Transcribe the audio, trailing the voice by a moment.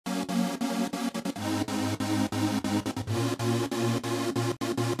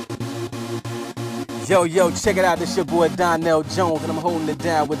Yo, check it out, this your boy Donnell Jones, and I'm holding it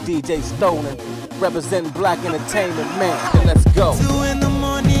down with DJ Stolen, representing Black Entertainment, man. And let's go. 2 in the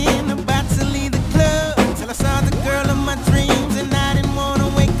morning, about to leave the club, till I saw the girl of my dreams, and I didn't wanna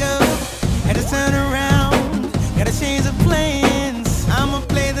wake up. Had to turn around, gotta change the plans. I'ma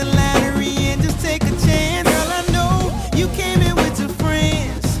play the lottery and just take a chance. Girl, I know you came in with your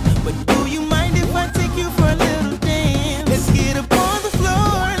friends, but do you mind if I take you for a little dance? Let's get up on the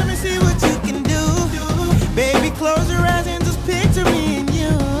floor, let me see what you can do. Baby, close your eyes and just picture me and you.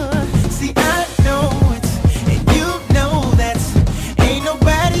 See, I know it, and you know that ain't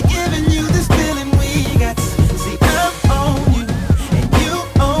nobody giving you this feeling we got. See, I'm on you, and you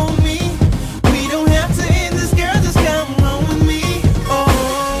own me. We don't have to end this, girl, just come home with me.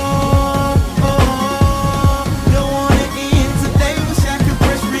 Oh, don't wanna end today, wish I could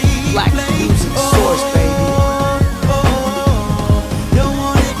press replay. Black music source, baby. Don't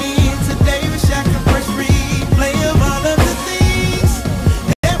wanna end today, wish I could press replay of all of the things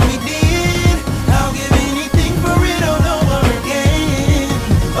that we did. I'll give anything for it all over again.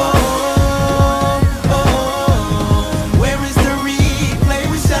 Where is the replay?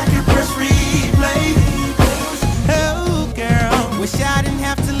 Wish I could press replay. Oh, girl, wish I didn't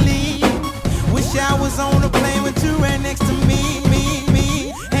have to leave. Wish I was on a plane with you right next to me,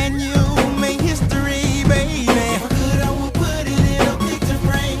 and you made history, baby. If I could, I would put it in a picture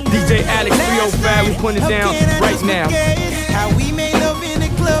frame. DJ Alex 305, we putting it down right now. How we made love in the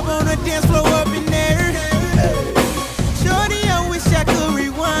club on the dance floor up in there. Shorty, I wish I could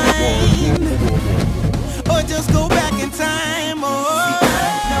rewind, or just go back in time. Oh,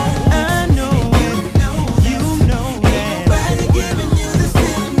 I know it. You know that. Nobody giving you this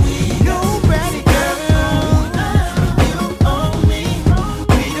feeling we got. Nobody, girl. You own me.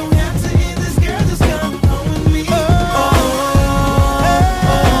 We don't have to end this, girl. Just come home with me. Don't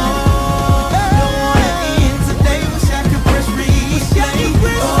wanna end today. Wish I could press replay.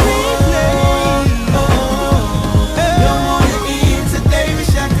 Don't wanna end today.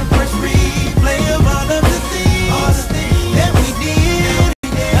 Wish I could press replay of all of the things that we did.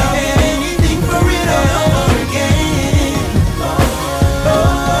 I'll have anything for it all over again.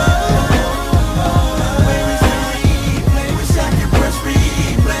 Where is the replay? Wish I could press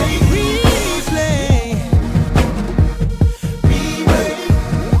replay.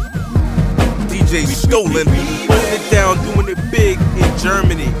 DJ Stolen, holding it down, doing it big in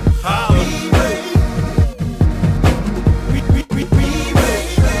Germany.